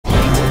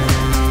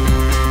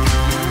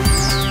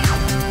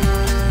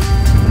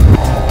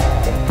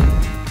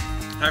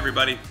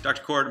everybody,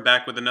 Dr. Cord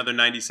back with another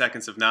 90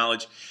 seconds of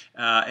knowledge.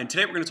 And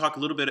today we're going to talk a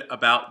little bit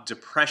about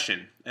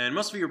depression. And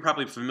most of you are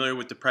probably familiar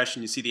with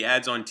depression. You see the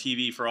ads on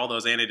TV for all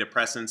those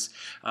antidepressants.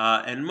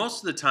 And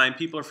most of the time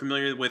people are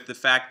familiar with the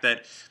fact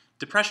that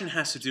depression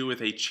has to do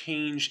with a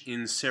change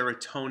in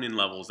serotonin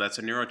levels. That's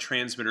a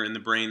neurotransmitter in the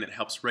brain that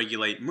helps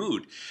regulate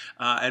mood.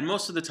 And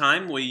most of the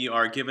time we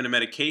are given a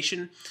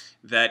medication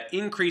that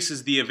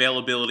increases the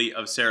availability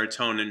of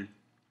serotonin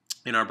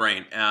in our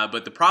brain.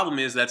 But the problem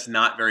is that's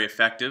not very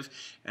effective,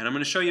 and I'm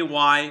going to show you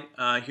why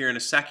here in a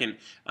second.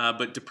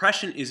 But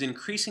depression is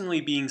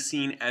increasingly being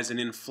seen as an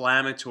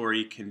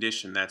inflammatory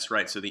condition. That's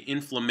right. So the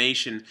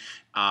inflammation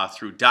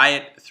through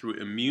diet, through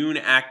immune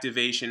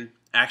activation,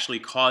 actually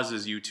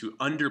causes you to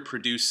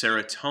underproduce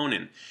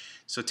serotonin.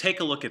 So take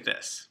a look at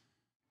this.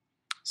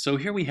 So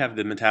here we have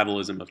the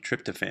metabolism of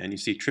tryptophan. You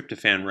see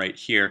tryptophan right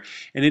here,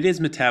 and it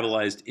is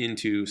metabolized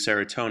into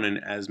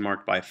serotonin as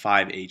marked by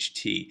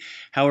 5-HT.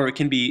 However, it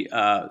can be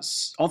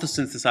also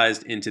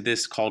synthesized into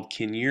this called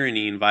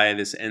kynurenine via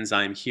this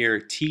enzyme here,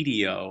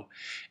 TDO,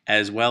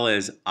 as well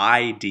as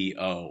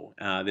IDO.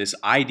 This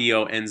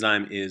IDO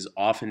enzyme is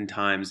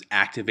oftentimes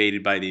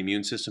activated by the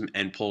immune system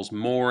and pulls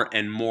more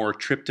and more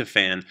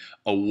tryptophan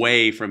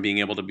away from being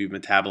able to be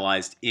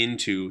metabolized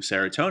into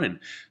serotonin.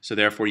 So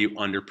therefore you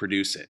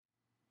underproduce it.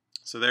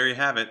 So there you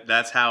have it.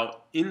 That's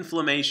how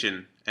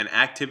inflammation and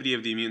activity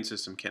of the immune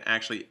system can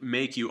actually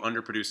make you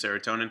underproduce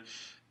serotonin,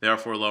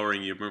 therefore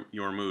lowering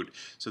your mood.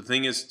 So the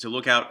thing is to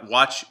look out,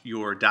 watch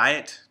your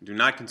diet. Do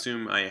not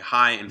consume a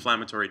high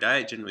inflammatory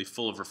diet, generally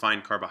full of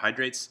refined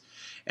carbohydrates.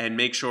 And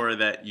make sure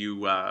that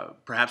you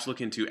perhaps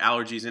look into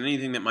allergies and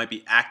anything that might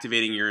be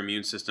activating your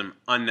immune system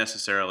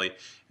unnecessarily,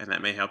 and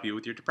that may help you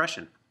with your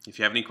depression. If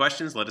you have any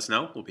questions, let us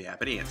know. We'll be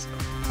happy to answer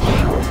them.